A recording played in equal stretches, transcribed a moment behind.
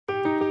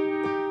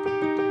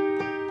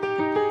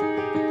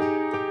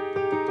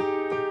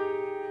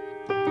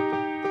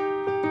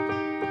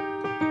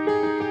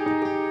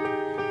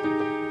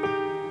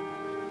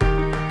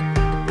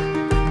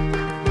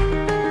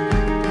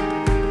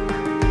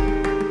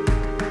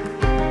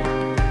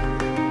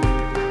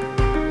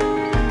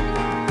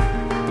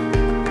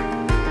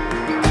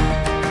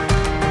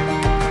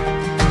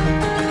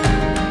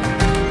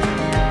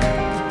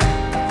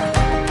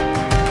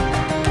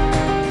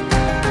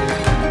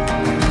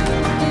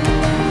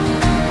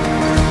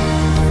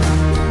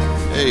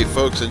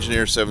folks,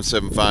 Engineer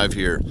 775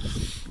 here.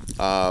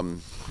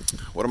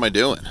 What am I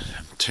doing?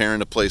 Tearing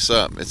the place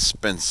up. It's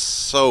been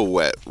so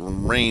wet,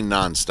 rain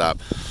nonstop.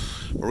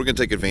 But we're going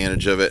to take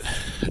advantage of it.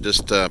 I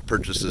just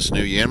purchased this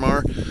new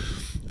Yanmar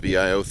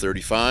VIO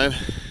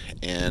 35,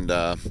 and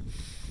I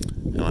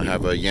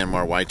have a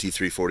Yanmar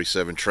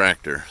YT347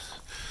 tractor.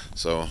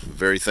 So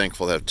very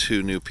thankful to have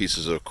two new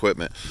pieces of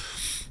equipment.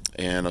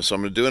 And so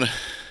I'm going to do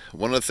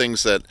one of the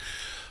things that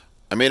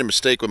I made a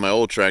mistake with my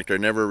old tractor. I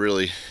never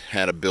really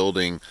had a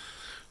building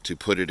to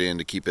put it in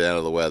to keep it out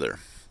of the weather.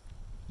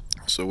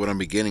 So what I'm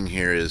beginning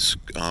here is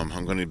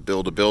I'm going to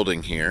build a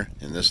building here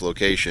in this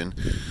location,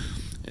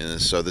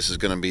 and so this is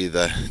going to be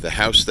the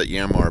house that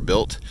Yanmar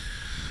built.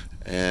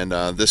 And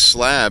this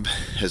slab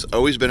has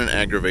always been an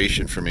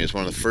aggravation for me. It's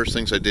one of the first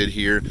things I did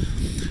here.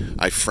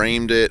 I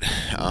framed it.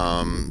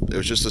 It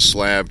was just a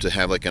slab to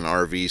have like an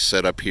RV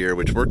set up here,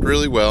 which worked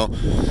really well,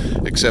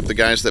 except the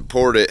guys that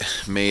poured it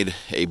made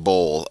a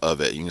bowl of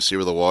it. You can see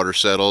where the water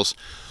settles,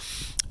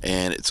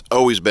 and it's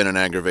always been an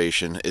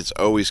aggravation. It's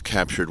always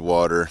captured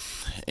water,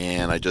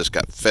 and I just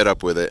got fed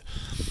up with it.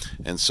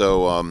 And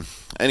so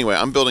anyway,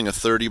 I'm building a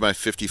 30 by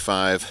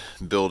 55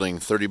 building.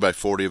 30 by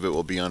 40 of it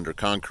will be under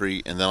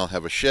concrete, and then I'll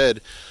have a shed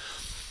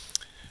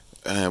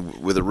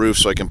with a roof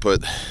so I can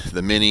put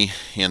the Mini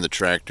and the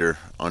tractor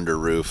under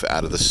roof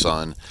out of the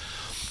sun.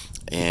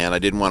 And I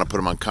didn't want to put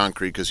them on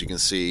concrete because you can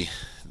see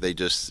they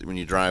just, when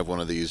you drive one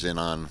of these in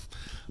on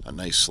a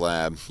nice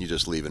slab, you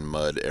just leaving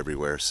mud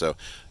everywhere. So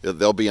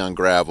they'll be on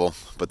gravel,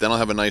 but then I'll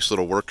have a nice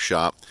little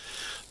workshop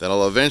that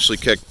I'll eventually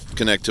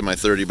connect to my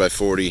 30 by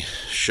 40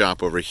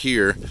 shop over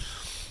here,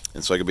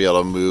 and so I can be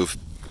able to move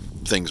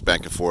things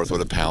back and forth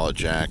with a pallet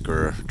jack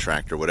or a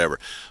tractor, whatever,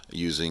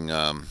 using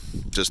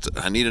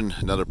I need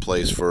another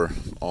place for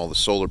all the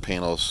solar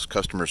panels,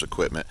 customers'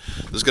 equipment.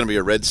 This is going to be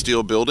a red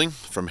steel building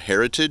from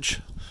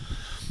Heritage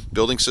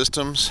Building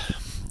Systems,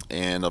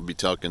 and I'll be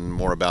talking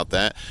more about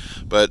that.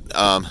 But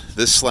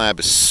this slab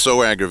is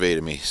so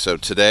aggravated me. So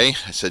today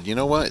I said, you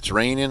know what, it's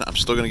raining, I'm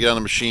still going to get on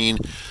the machine,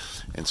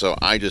 and so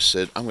I just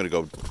said I'm going to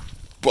go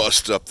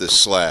bust up this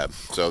slab.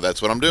 So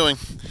that's what I'm doing.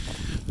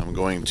 I'm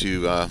going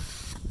to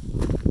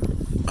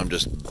I'm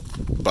just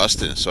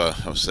busting it, so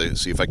I'll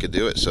see if I could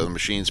do it. So the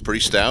machine's pretty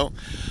stout,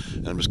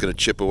 and I'm just going to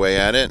chip away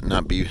at it and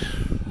not be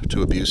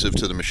too abusive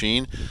to the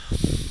machine.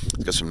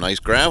 It's got some nice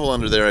gravel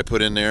under there I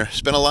put in there.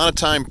 Spent a lot of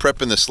time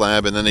prepping the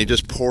slab, and then they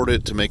just poured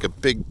it to make a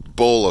big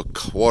bowl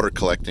of water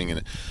collecting,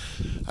 and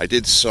I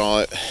did saw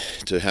it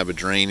to have a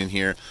drain in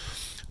here,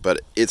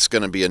 but it's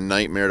going to be a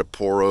nightmare to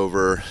pour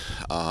over.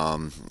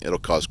 It'll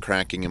cause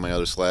cracking in my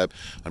other slab.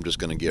 I'm just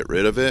going to get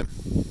rid of it,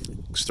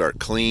 start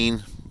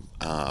clean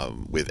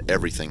with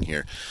everything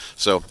here.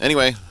 So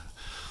anyway,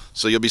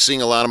 so you'll be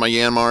seeing a lot of my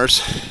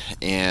Yanmars,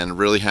 and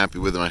really happy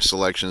with my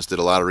selections. Did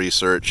a lot of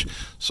research.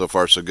 So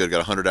far so good. Got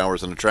 100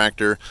 hours on the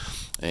tractor,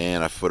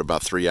 and I've put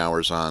about 3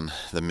 hours on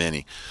the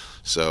Mini.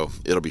 So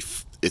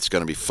it's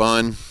going to be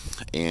fun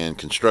and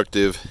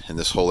constructive, and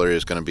this whole area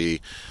is going to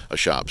be a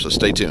shop. So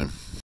stay tuned.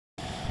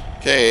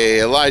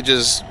 Okay,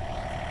 Elijah's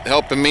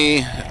helping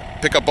me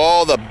pick up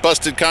all the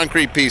busted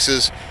concrete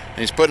pieces, and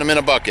he's putting them in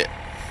a bucket.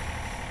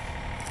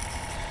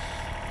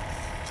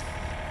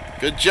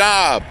 Good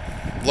job.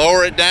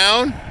 Lower it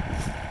down.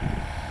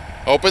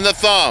 Open the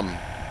thumb.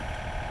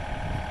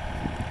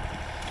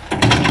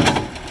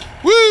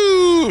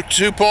 Woo!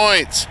 2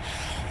 points.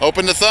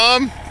 Open the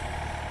thumb.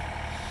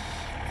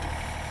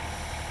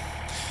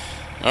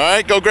 All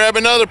right, go grab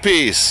another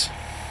piece.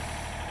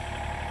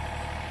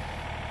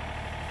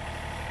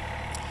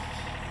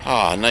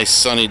 Ah, nice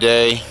sunny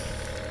day.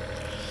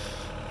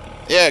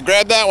 Yeah,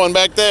 grab that one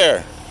back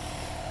there.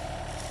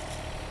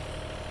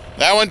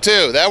 That one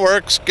too. That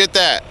works. Get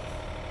that.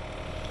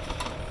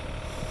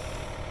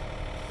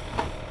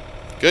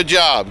 Good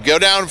job. Go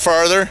down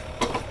farther.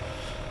 All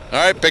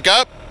right, pick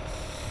up.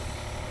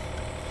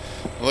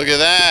 Look at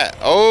that.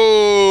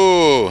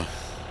 Oh.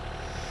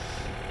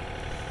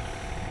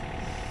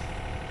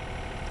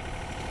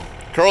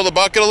 Curl the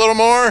bucket a little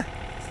more.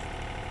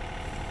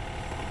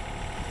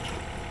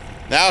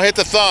 Now hit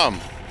the thumb.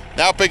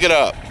 Now pick it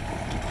up.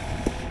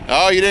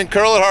 Oh, you didn't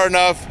curl it hard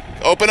enough.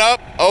 Open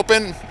up.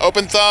 Open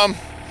thumb.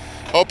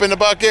 Open the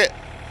bucket.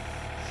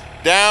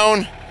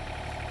 Down.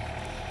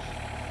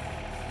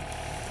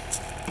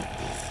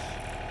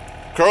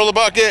 Curl the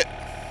bucket.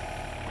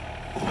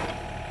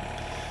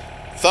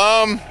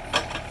 Thumb.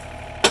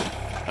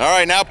 All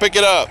right, now pick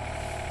it up.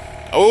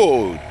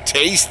 Oh,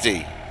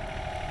 tasty.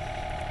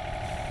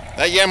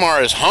 That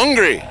Yanmar is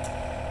hungry.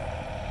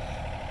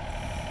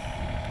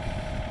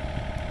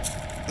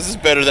 This is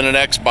better than an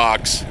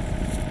Xbox.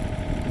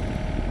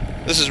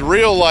 This is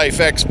real life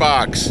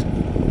Xbox.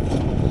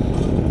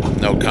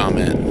 No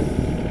comment.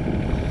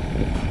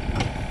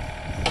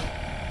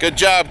 Good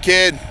job,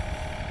 kid.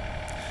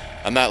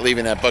 I'm not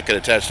leaving that bucket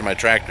attached to my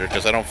tractor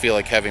because I don't feel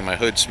like having my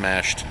hood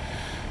smashed.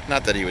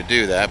 Not that he would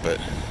do that, but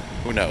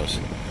who knows.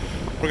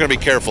 We're going to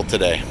be careful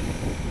today.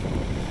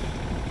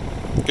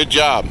 Good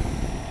job.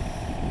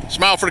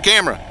 Smile for the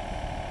camera.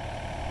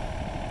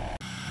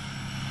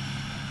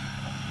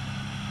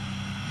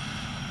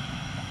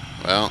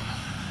 Well,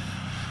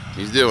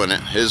 he's doing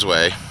it his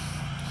way.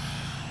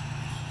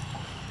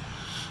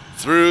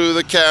 Through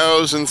the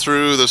cows and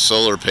through the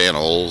solar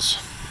panels.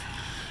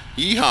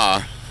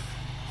 Yeehaw.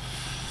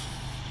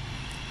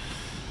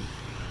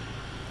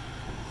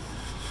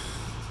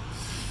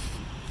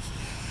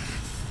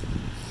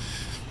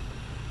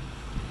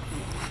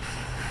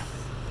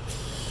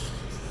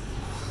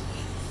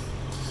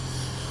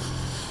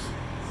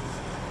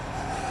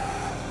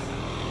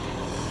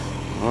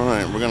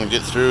 Alright, we're going to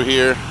get through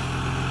here.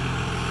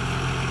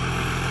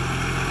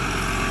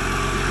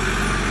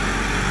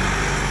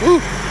 Woo!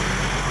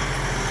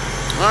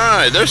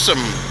 Alright, there's some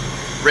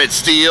red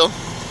steel,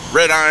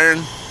 red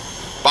iron,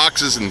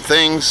 boxes and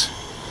things.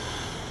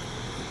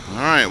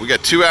 Alright, we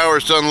got 2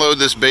 hours to unload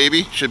this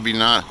baby. Shouldn't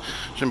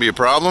be a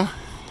problem.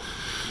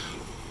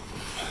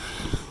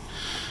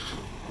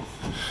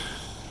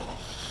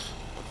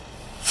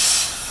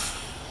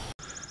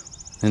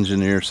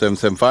 Engineer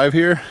 775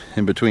 here,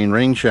 in between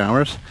rain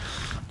showers,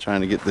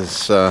 trying to get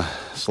this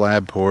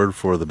slab poured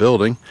for the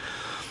building.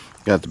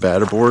 Got the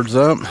batter boards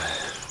up,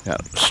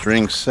 got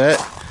string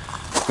set.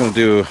 I'm going to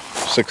do a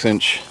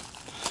 6-inch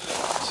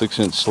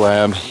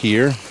slab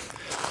here.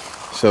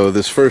 So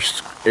this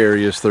first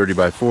area is 30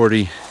 by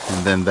 40,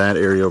 and then that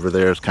area over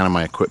there is kind of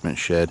my equipment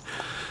shed,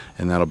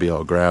 and that'll be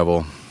all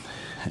gravel.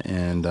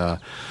 And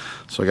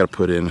so I got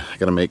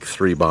to make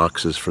 3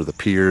 boxes for the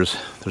piers.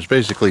 There's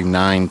basically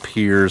 9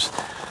 piers,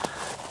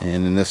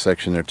 and in this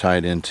section they're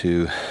tied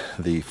into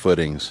the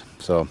footings.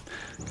 So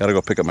got to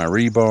go pick up my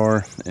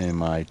rebar and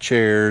my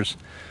chairs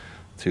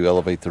to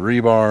elevate the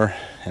rebar,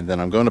 and then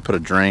I'm going to put a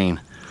drain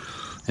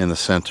in the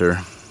center.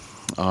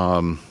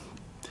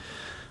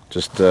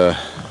 Just going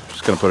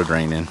to put a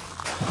drain in.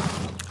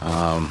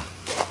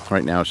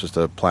 Right now it's just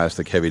a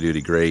plastic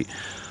heavy-duty grate.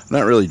 I'm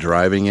not really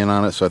driving in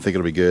on it, so I think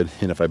it'll be good.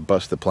 And if I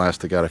bust the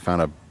plastic out, I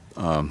found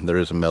there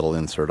is a metal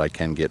insert I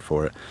can get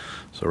for it.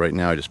 So right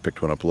now I just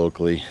picked one up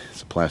locally.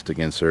 It's a plastic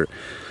insert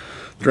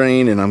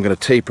drain, and I'm going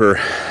to taper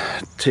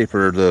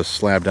the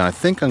slab down. I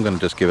think I'm going to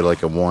just give it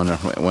like a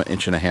 1.5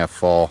 inch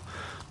fall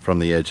from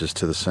the edges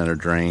to the center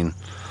drain.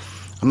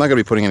 I'm not going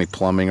to be putting any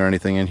plumbing or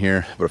anything in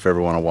here, but if I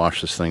ever want to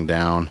wash this thing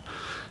down,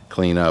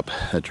 clean up,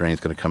 that drain's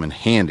going to come in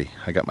handy.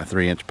 I got my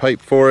 3-inch pipe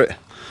for it.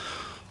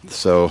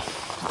 So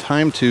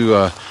time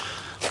to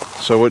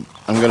so what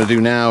I'm going to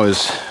do now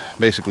is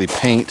basically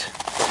paint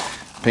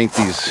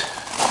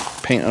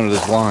under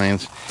these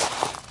lines,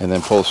 and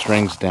then pull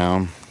strings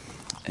down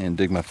and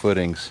dig my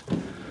footings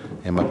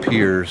and my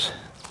piers,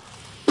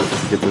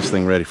 get this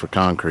thing ready for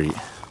concrete.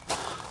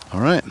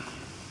 All right.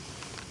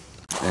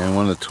 And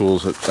one of the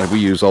tools that we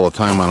use all the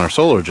time on our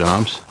solar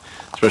jobs,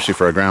 especially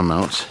for our ground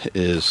mounts,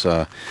 is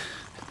the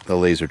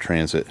laser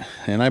transit.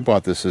 And I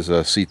bought this as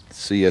a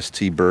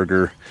CST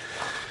Burger.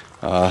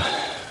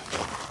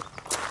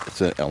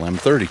 It's an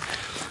LM30,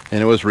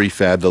 and it was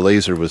refabbed. The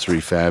laser was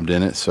refabbed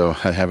in it, so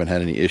I haven't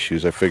had any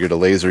issues. I figured a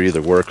laser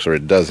either works or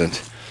it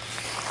doesn't,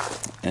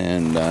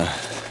 and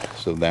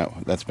so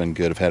that's been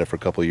good. I've had it for a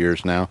couple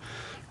years now.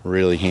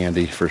 Really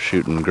handy for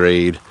shooting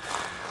grade.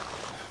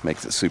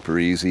 Makes it super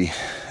easy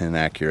and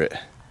accurate.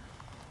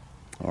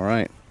 All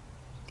right,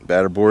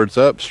 batter board's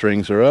up,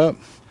 strings are up,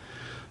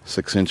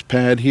 6-inch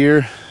pad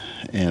here,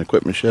 and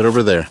equipment shed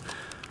over there.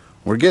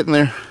 We're getting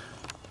there.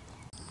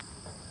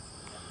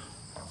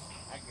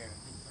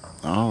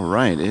 All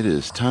right, it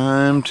is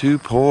time to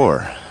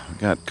pour. We've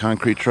got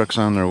concrete trucks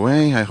on their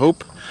way, I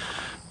hope,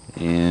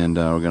 and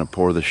we're going to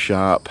pour the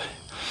shop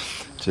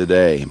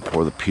today and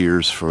pour the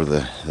piers for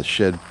the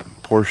shed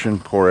portion,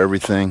 pour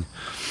everything,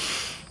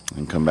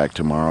 and come back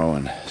tomorrow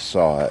and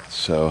saw it.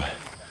 So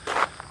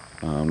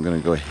I'm going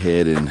to go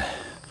ahead and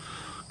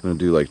I'm going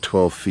to do like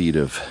 12 feet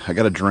of, I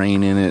got a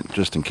drain in it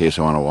just in case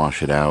I want to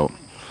wash it out,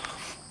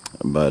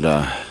 but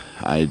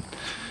I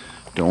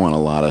don't want a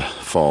lot of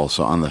fall.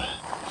 So on the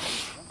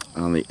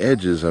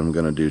edges I'm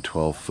going to do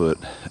 12 foot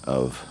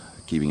of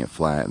keeping it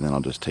flat, and then I'll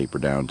just taper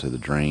down to the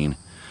drain,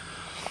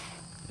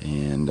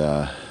 and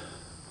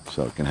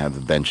so I can have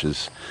the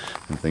benches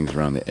and things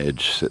around the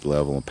edge sit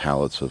level, and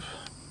pallets of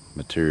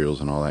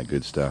materials and all that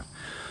good stuff.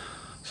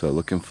 So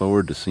looking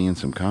forward to seeing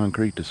some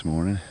concrete this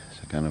morning.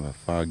 It's kind of a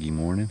foggy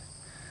morning.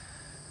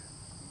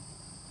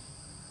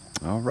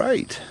 All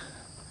right,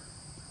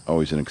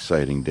 always an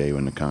exciting day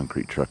when the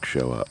concrete trucks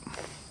show up.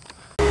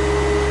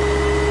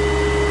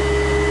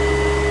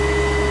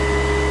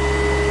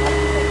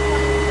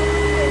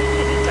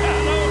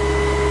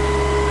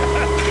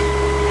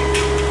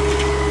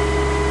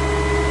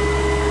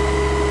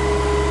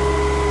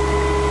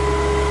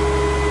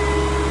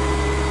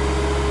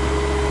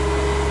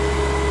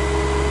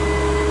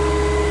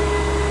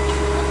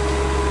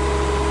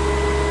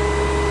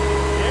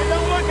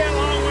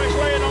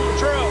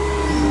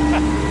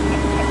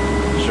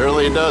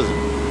 Surely it doesn't. Yeah.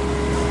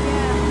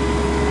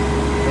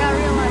 Yeah, I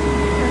realize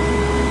it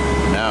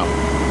doesn't. No.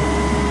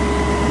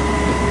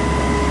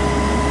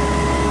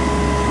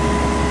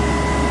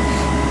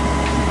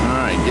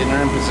 Alright, getting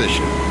her in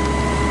position.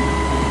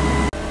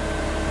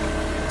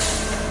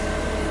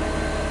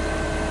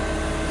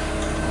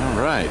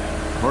 Alright.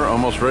 We're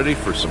almost ready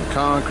for some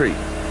concrete.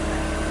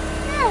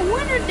 Yeah,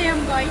 when are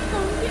them guys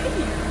gonna get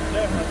here?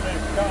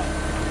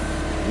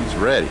 He's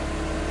ready.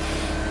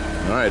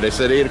 All right, they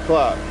said 8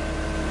 o'clock.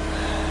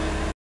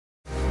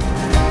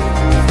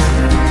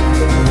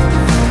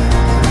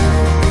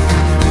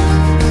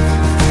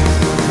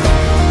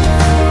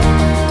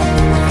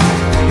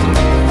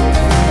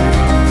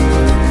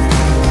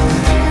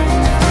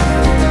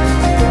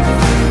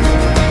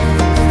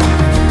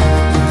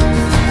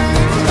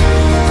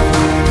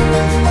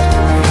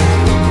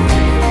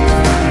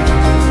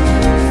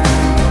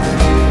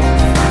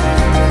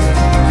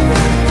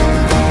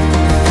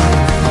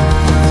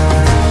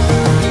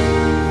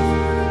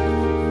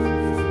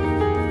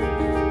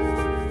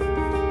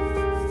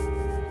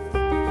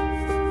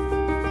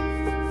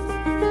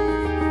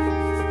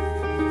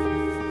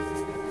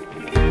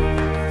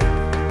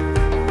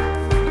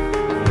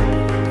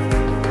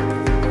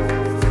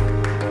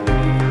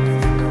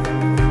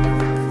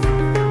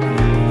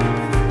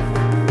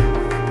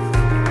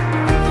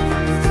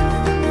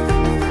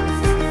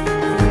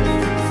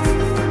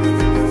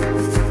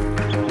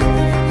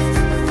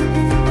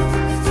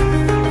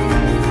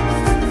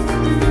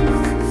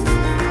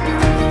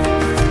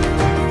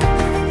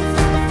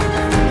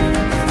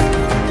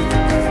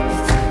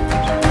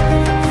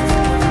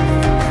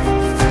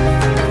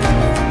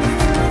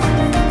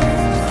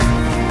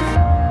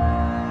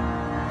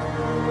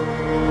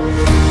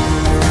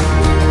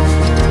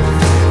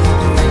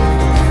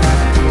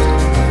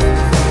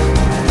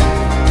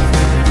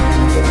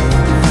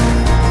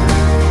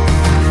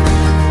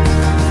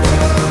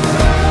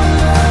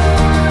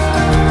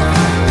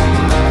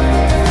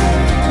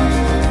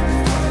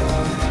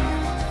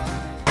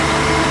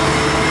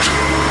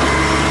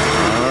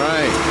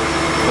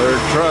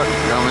 Truck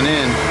coming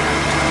in.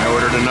 I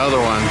ordered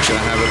another one. It's gonna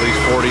have at least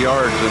 40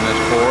 yards in this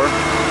pour.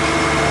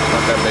 It's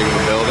not that big of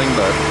a building,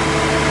 but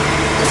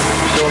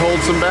still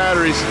holds some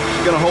batteries.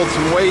 It's gonna hold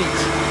some weight.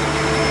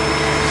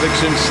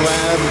 6-inch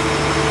slab.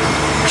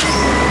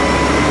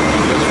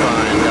 Just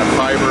fine. Got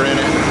fiber in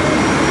it.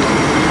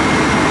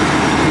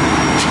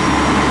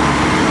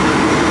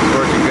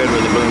 Working good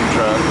with the boom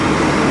truck.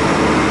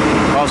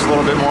 Costs a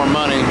little bit more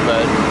money,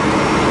 but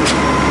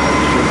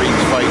sure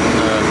beats fighting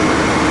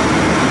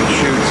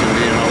shoots and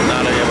being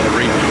not able to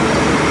reach.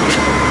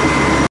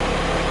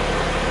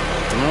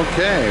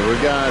 Okay, we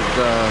got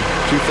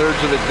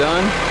 2/3 of it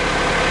done.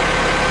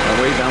 I'm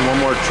waiting on one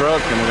more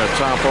truck, and we're going to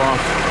top off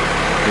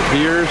the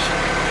piers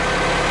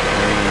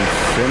and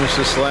finish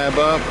the slab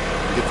up.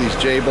 Get these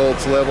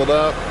J-bolts leveled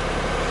up,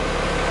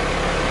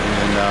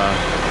 and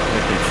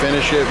if we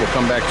finish it, we'll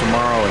come back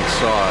tomorrow and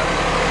saw it.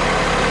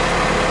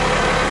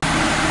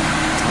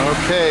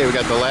 Okay, we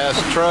got the last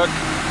truck,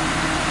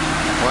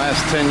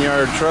 last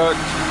 10-yard truck.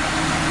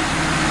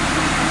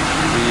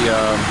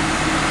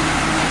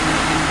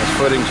 Those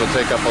footings will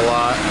take up a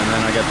lot, and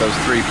then I got those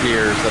 3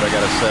 piers that I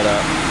got to set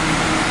up.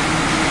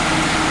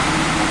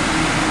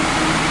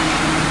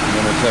 I'm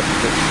going to have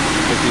to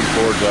get these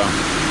boards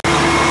off.